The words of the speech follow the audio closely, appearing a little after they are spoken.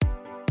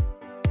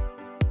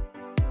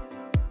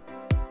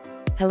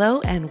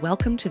Hello, and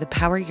welcome to the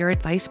Power Your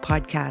Advice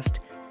podcast.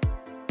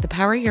 The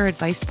Power Your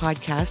Advice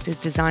podcast is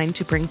designed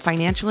to bring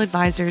financial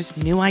advisors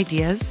new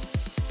ideas,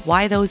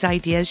 why those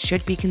ideas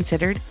should be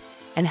considered,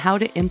 and how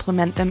to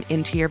implement them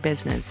into your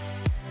business.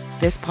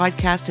 This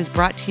podcast is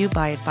brought to you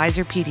by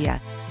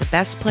Advisorpedia, the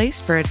best place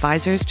for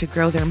advisors to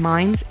grow their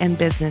minds and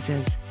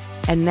businesses.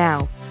 And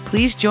now,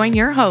 please join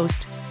your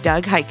host,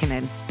 Doug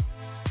Heikkinen.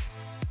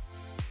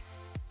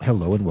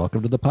 Hello, and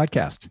welcome to the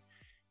podcast.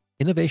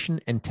 Innovation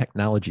and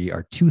technology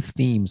are two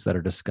themes that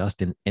are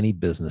discussed in any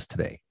business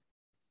today.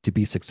 To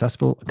be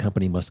successful, a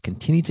company must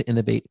continue to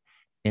innovate,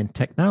 and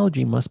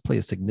technology must play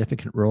a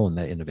significant role in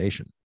that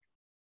innovation.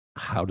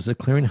 How does a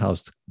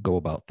clearinghouse go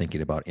about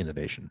thinking about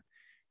innovation?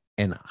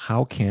 And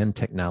how can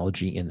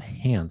technology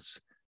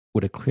enhance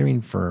what a clearing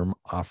firm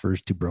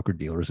offers to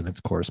broker-dealers and its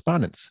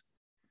correspondents?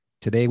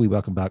 Today, we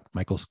welcome back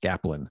Michael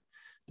Skaplin,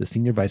 the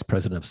Senior Vice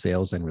President of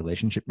Sales and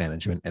Relationship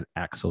Management at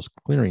Axos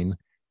Clearing,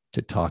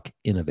 to talk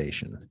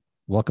innovation.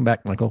 Welcome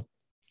back, Michael.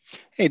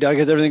 Hey, Doug.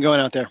 How's everything going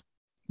out there?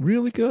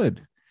 Really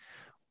good.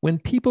 When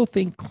people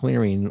think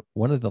clearing,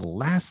 one of the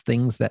last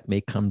things that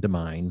may come to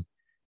mind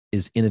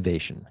is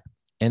innovation.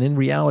 And in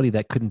reality,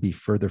 that couldn't be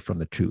further from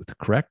the truth,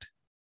 correct?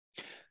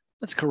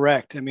 That's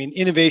correct. I mean,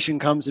 innovation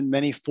comes in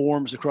many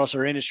forms across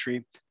our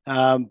industry.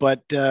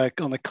 But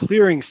on the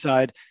clearing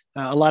side,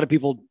 a lot of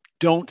people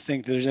don't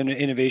think there's an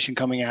innovation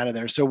coming out of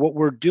there. So what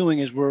we're doing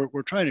is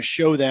we're trying to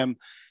show them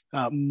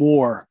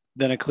more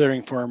than a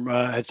clearing firm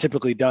had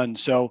typically done.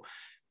 So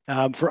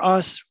for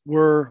us,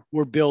 we're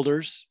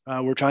builders.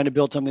 We're trying to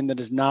build something that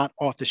is not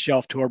off the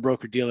shelf to our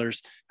broker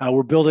dealers.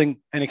 We're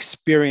building an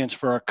experience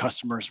for our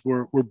customers.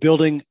 We're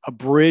building a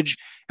bridge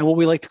and what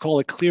we like to call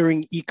a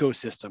clearing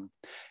ecosystem.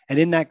 And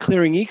in that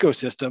clearing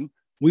ecosystem,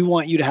 we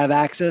want you to have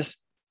access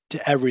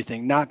to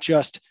everything, not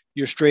just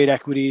your straight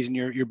equities and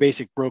your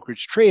basic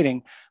brokerage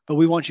trading, but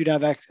we want you to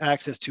have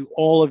access to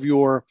all of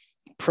your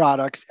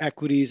products,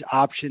 equities,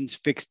 options,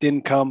 fixed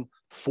income,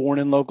 foreign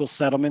and local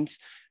settlements.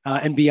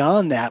 And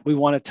beyond that, we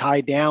want to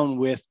tie down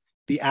with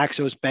the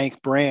Axos Bank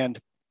brand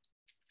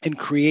and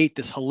create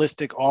this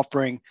holistic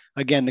offering,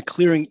 again, the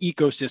clearing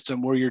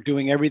ecosystem where you're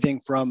doing everything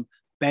from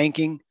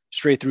banking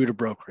straight through to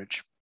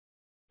brokerage.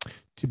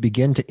 To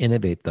begin to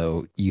innovate,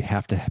 though, you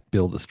have to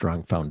build a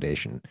strong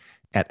foundation.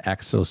 At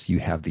Axos, you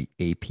have the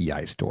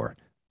API store.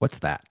 What's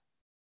that?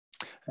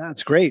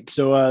 That's great.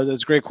 So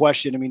that's a great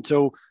question. I mean,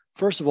 so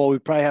first of all, we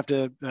probably have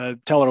to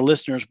tell our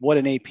listeners what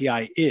an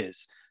API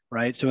is.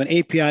 Right. So an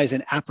API is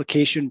an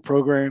application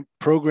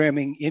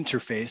programming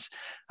interface,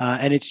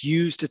 and it's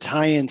used to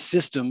tie in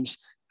systems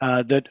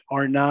that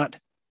are not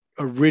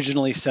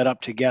originally set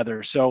up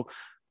together. So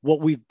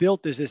what we've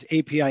built is this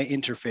API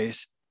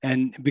interface,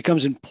 and it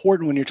becomes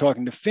important when you're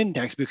talking to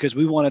fintechs because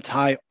we want to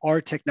tie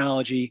our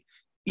technology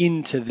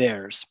into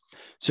theirs.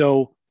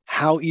 So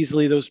how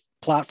easily those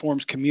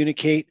platforms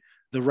communicate,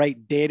 the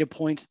right data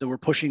points that we're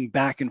pushing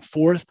back and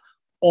forth,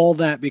 all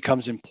that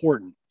becomes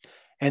important.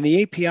 And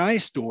the API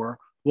store,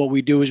 what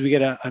we do is we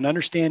get an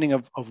understanding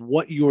of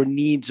what your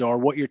needs are,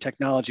 what your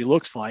technology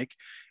looks like.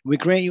 We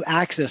grant you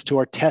access to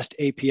our test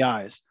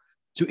APIs.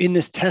 So in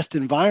this test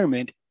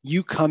environment,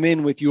 you come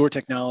in with your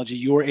technology,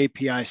 your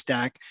API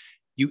stack,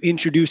 you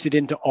introduce it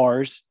into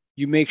ours,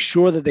 you make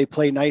sure that they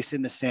play nice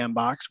in the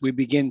sandbox. We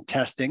begin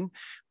testing.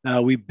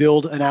 We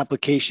build an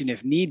application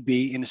if need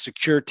be in a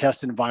secure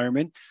test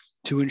environment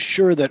to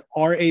ensure that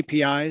our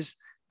APIs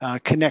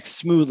connect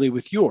smoothly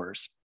with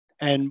yours.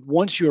 And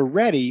once you're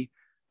ready,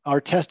 our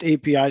test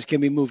APIs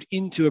can be moved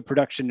into a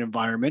production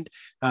environment.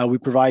 We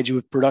provide you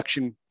with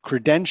production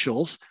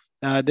credentials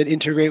that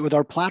integrate with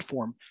our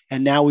platform.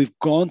 And now we've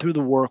gone through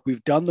the work,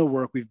 we've done the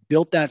work, we've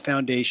built that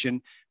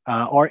foundation.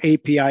 Our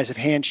APIs have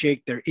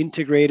handshake, they're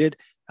integrated,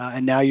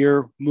 and now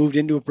you're moved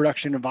into a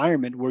production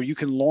environment where you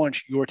can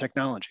launch your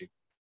technology.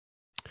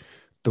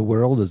 The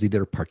world is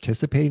either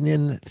participating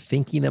in,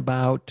 thinking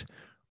about,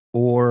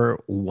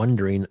 or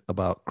wondering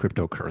about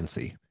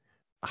cryptocurrency.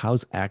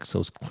 How's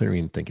Axos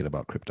Clearing thinking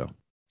about crypto?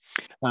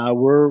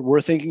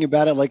 We're thinking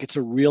about it like it's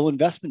a real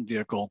investment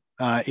vehicle.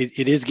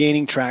 It is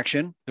gaining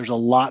traction. There's a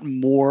lot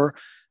more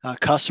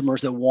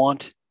customers that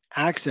want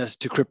access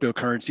to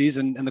cryptocurrencies.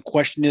 And the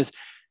question is,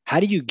 how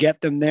do you get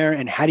them there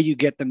and how do you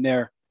get them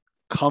there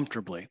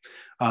comfortably?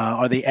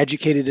 Are they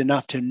educated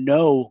enough to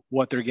know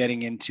what they're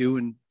getting into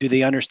and do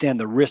they understand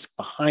the risk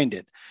behind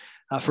it?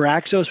 For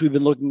Axos, we've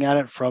been looking at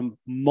it from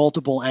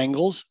multiple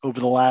angles over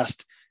the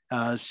last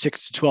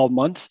 6 to 12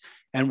 months,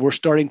 and we're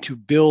starting to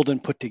build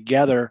and put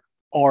together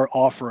our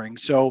offering.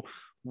 So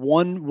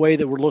one way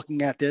that we're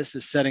looking at this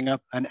is setting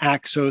up an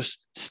Axos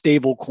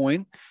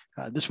stablecoin.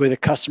 This way the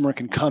customer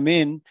can come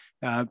in,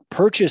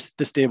 purchase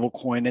the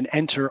stablecoin and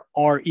enter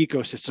our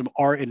ecosystem,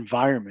 our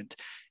environment.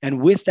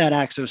 And with that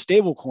Axos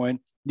stablecoin,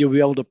 you'll be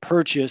able to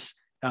purchase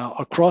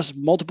across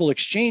multiple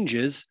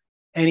exchanges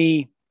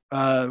any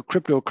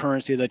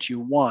cryptocurrency that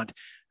you want.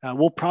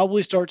 We'll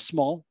probably start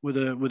small with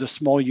a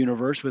small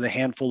universe with a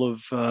handful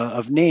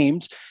of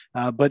names,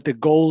 but the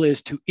goal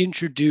is to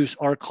introduce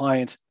our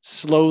clients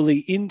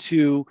slowly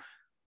into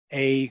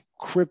a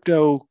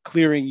crypto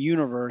clearing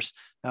universe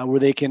where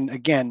they can,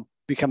 again,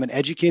 become an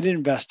educated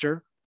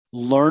investor,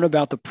 learn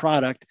about the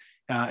product,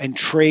 and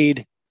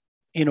trade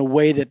in a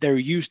way that they're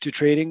used to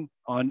trading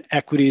on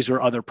equities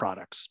or other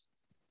products.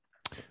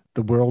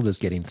 The world is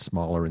getting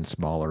smaller and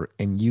smaller,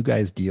 and you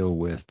guys deal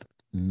with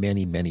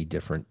many, many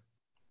different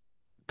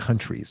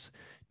countries.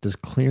 Does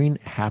clearing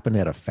happen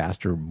at a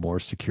faster,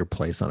 more secure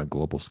place on a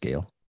global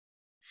scale?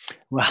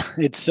 Well,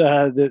 it's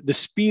the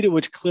speed at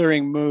which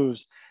clearing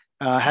moves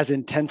has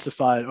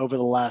intensified over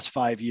the last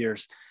 5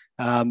 years.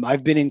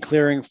 I've been in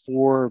clearing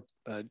for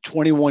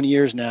 21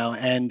 years now,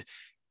 and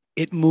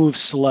it moves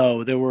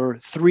slow. There were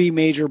 3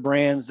 major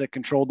brands that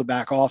controlled the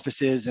back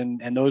offices,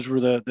 and those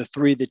were the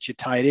 3 that you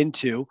tied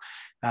into.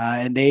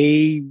 And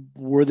they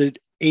were the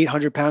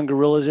 800-pound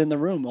gorillas in the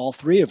room, all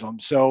 3 of them.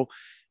 So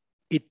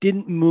it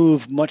didn't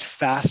move much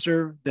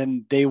faster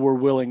than they were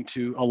willing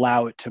to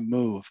allow it to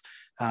move.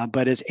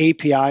 But as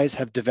APIs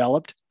have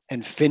developed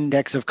and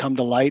fintechs have come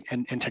to light,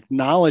 and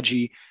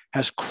technology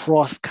has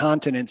crossed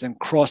continents and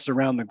crossed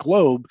around the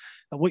globe,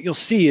 what you'll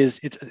see is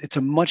it's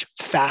a much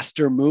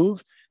faster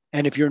move.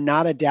 And if you're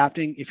not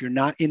adapting, if you're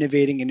not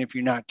innovating, and if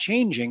you're not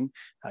changing,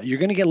 you're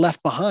going to get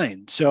left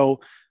behind. So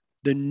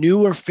the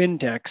newer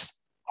fintechs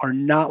are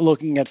not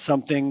looking at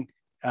something.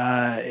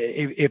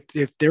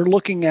 If they're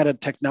looking at a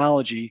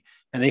technology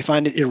and they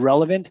find it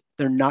irrelevant,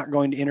 they're not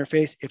going to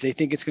interface. If they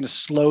think it's going to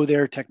slow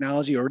their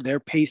technology or their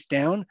pace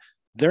down,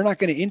 they're not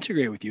going to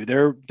integrate with you.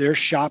 They're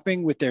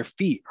shopping with their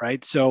feet,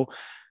 right? So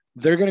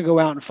they're going to go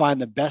out and find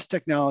the best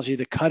technology,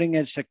 the cutting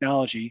edge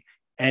technology.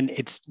 And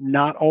it's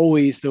not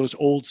always those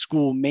old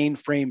school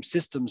mainframe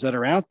systems that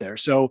are out there.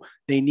 So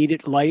they need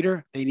it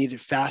lighter, they need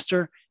it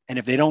faster. And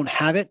if they don't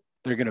have it,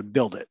 they're going to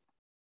build it.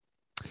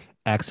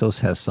 Axos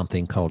has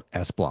something called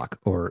SBlock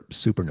or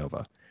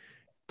Supernova.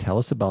 Tell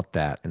us about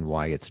that and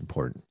why it's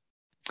important.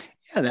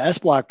 Yeah, the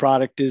SBlock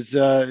product is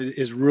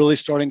really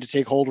starting to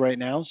take hold right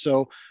now.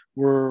 So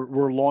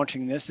we're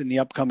launching this in the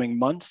upcoming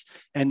months.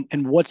 And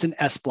what's an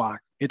SBlock?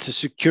 It's a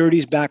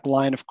securities-backed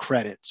line of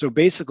credit. So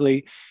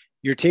basically,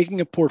 you're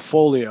taking a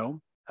portfolio,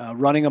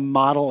 running a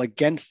model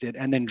against it,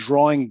 and then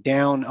drawing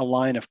down a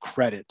line of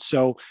credit.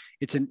 So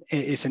it's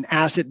an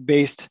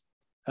asset-based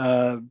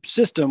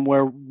system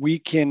where we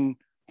can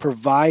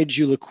provide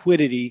you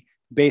liquidity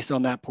based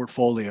on that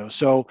portfolio.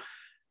 So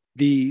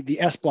the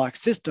SBlock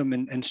system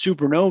and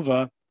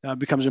Supernova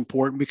becomes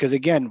important because,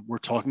 again, we're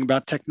talking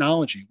about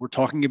technology. We're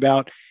talking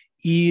about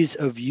ease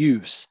of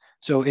use.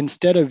 So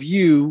instead of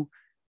you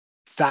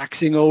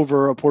faxing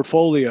over a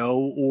portfolio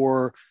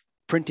or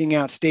printing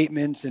out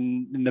statements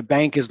and the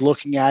bank is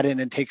looking at it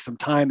and it takes some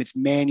time, it's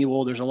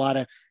manual, there's a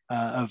lot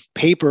of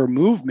paper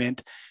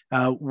movement.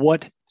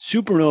 What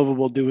Supernova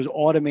will do is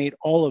automate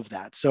all of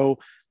that. So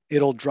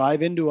it'll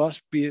drive into us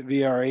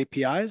via our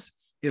APIs.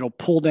 It'll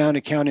pull down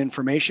account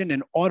information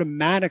and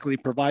automatically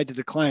provide to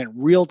the client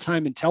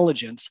real-time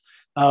intelligence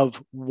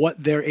of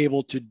what they're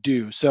able to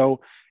do. So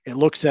it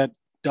looks at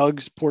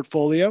Doug's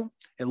portfolio.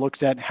 It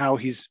looks at how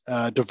he's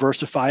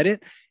diversified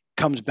it,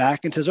 comes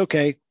back and says,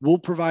 okay, we'll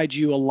provide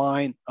you a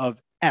line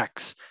of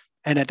X.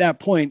 And at that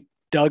point,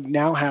 Doug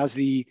now has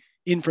the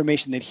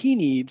information that he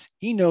needs.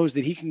 He knows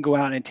that he can go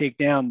out and take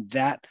down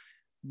that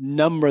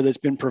number that's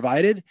been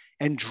provided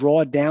and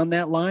draw down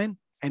that line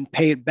and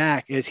pay it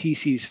back as he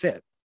sees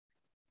fit.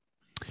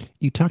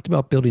 You talked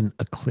about building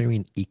a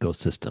clearing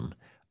ecosystem,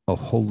 a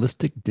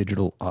holistic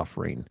digital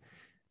offering.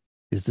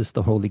 Is this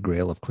the holy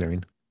grail of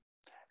clearing?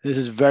 This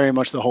is very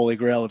much the holy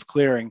grail of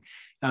clearing.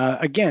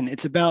 Again,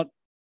 it's about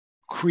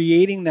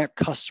creating that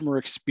customer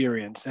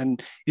experience.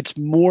 And it's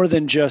more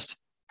than just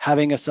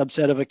having a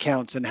subset of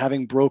accounts and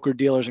having broker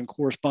dealers and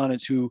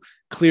correspondents who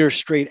clear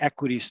straight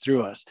equities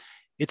through us.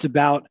 It's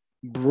about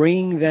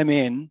bringing them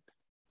in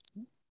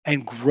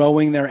and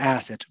growing their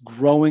assets,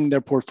 growing their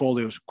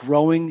portfolios,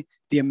 growing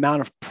the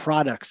amount of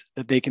products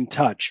that they can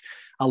touch,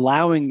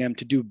 allowing them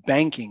to do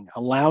banking,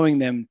 allowing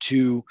them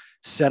to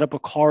set up a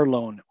car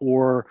loan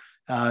or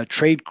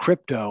trade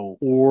crypto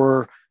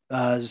or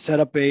set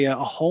up a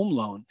home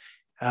loan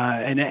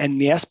and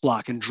the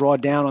SBlock and draw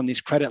down on these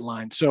credit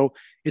lines. So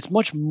it's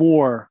much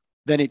more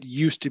than it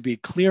used to be.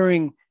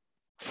 Clearing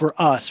for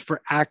us,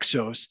 for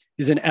Axos,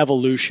 is an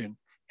evolution.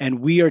 And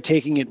we are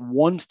taking it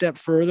one step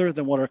further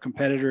than what our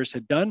competitors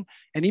had done,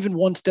 and even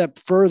one step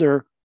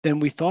further than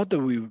we thought that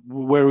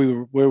where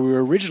we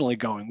were originally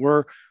going.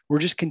 We're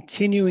just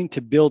continuing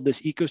to build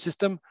this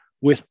ecosystem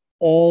with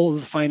all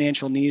of the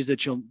financial needs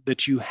that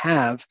you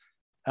have,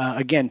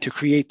 again, to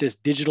create this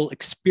digital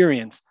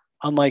experience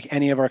unlike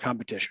any of our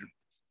competition.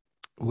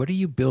 What are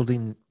you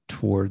building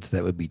towards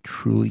that would be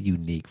truly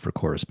unique for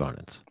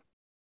correspondents?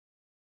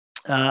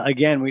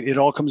 Again, it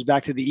all comes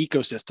back to the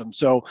ecosystem.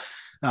 So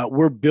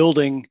we're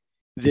building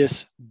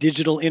this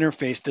digital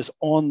interface, this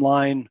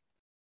online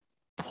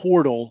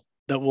portal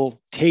that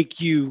will take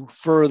you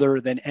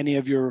further than any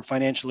of your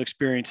financial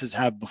experiences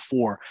have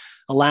before,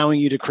 allowing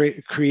you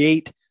to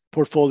create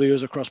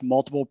portfolios across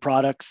multiple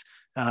products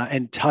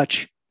and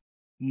touch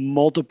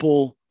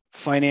multiple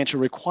financial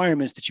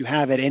requirements that you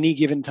have at any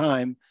given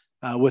time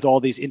with all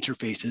these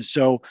interfaces.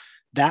 So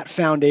that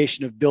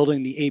foundation of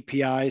building the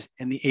APIs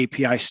and the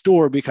API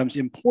store becomes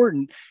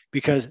important,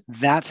 because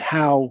that's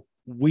how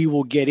we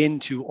will get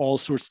into all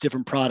sorts of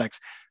different products.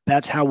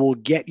 That's how we'll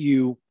get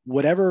you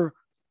whatever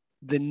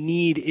the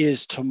need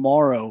is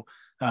tomorrow,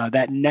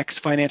 that next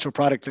financial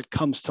product that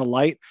comes to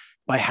light.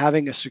 By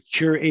having a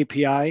secure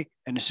API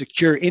and a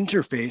secure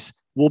interface,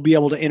 we'll be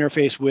able to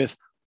interface with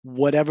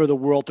whatever the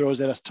world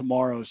throws at us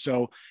tomorrow.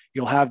 So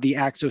you'll have the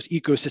Axos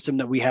ecosystem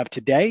that we have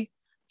today,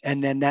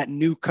 and then that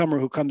newcomer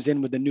who comes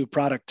in with a new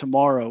product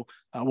tomorrow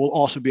will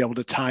also be able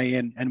to tie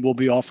in, and we'll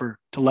be offered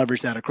to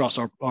leverage that across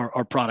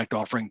our product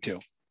offering too.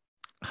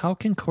 How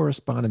can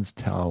correspondents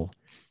tell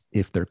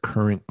if their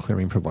current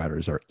clearing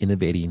providers are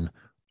innovating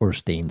or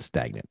staying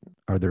stagnant?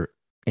 Are there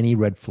any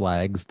red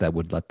flags that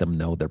would let them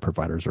know their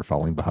providers are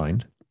falling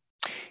behind?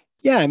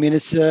 Yeah, I mean,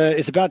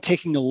 it's about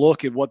taking a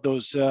look at what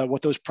those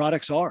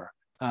products are.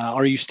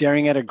 Are you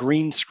staring at a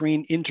green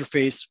screen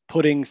interface,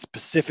 putting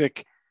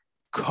specific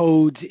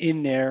codes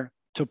in there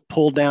to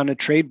pull down a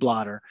trade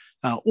blotter?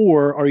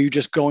 Or are you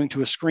just going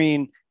to a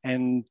screen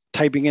and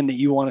typing in that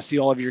you want to see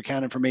all of your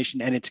account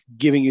information, and it's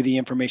giving you the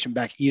information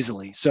back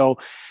easily? So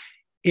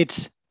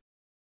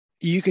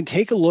you can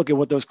take a look at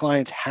what those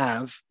clients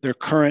have, their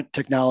current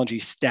technology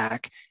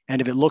stack, and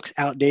if it looks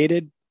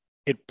outdated,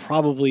 it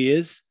probably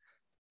is.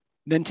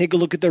 Then take a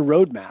look at their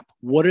roadmap.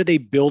 What are they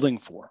building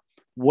for?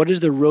 What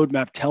is the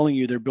roadmap telling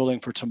you they're building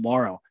for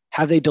tomorrow?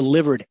 Have they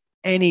delivered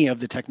any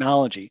of the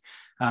technology?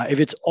 If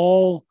it's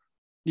all,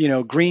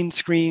 green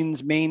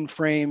screens,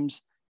 mainframes,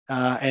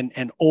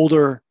 and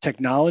older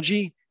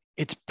technology,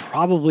 it's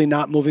probably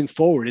not moving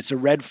forward. It's a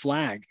red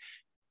flag.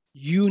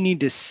 You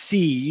need to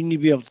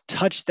be able to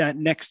touch that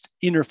next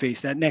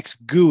interface, that next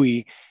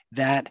GUI,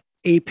 that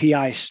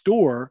API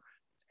store,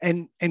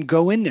 and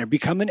go in there,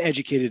 become an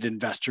educated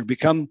investor,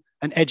 become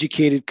an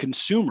educated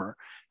consumer.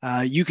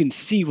 You can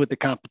see what the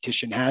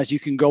competition has. You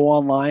can go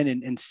online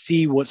and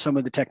see what some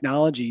of the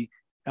technology,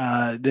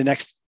 the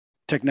next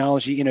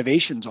technology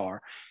innovations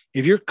are.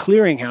 If your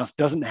clearinghouse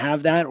doesn't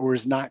have that or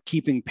is not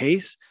keeping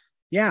pace,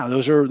 yeah,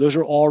 those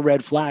are all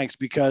red flags,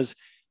 because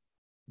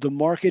the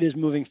market is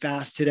moving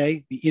fast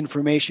today. The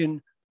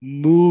information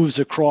moves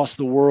across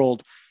the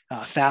world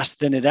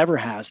faster than it ever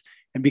has.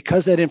 And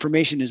because that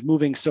information is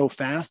moving so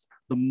fast,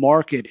 the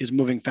market is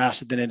moving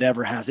faster than it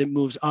ever has. It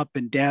moves up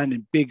and down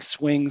in big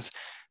swings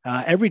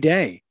every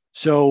day.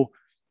 So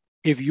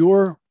if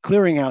your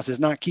clearinghouse is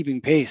not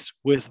keeping pace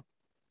with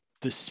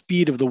the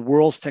speed of the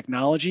world's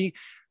technology,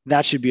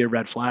 that should be a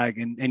red flag.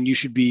 And you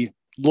should be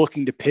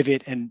looking to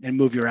pivot and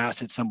move your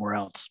assets somewhere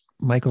else.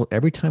 Michael,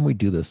 every time we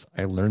do this,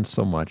 I learn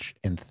so much,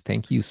 and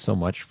thank you so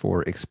much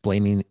for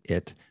explaining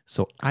it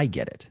so I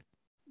get it.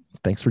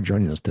 Thanks for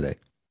joining us today.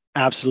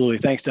 Absolutely.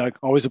 Thanks, Doug.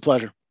 Always a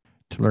pleasure.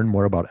 To learn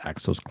more about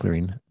Axos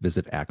Clearing,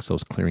 visit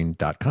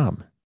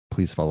axosclearing.com.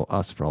 Please follow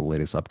us for all the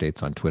latest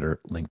updates on Twitter,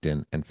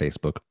 LinkedIn, and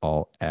Facebook,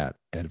 all at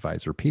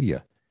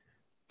Advisorpedia.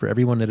 For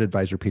everyone at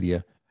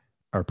Advisorpedia,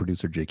 our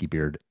producer, Jakey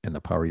Beard, and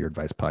the Power Your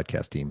Advice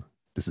podcast team,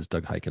 this is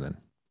Doug Heikkinen.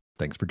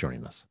 Thanks for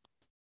joining us.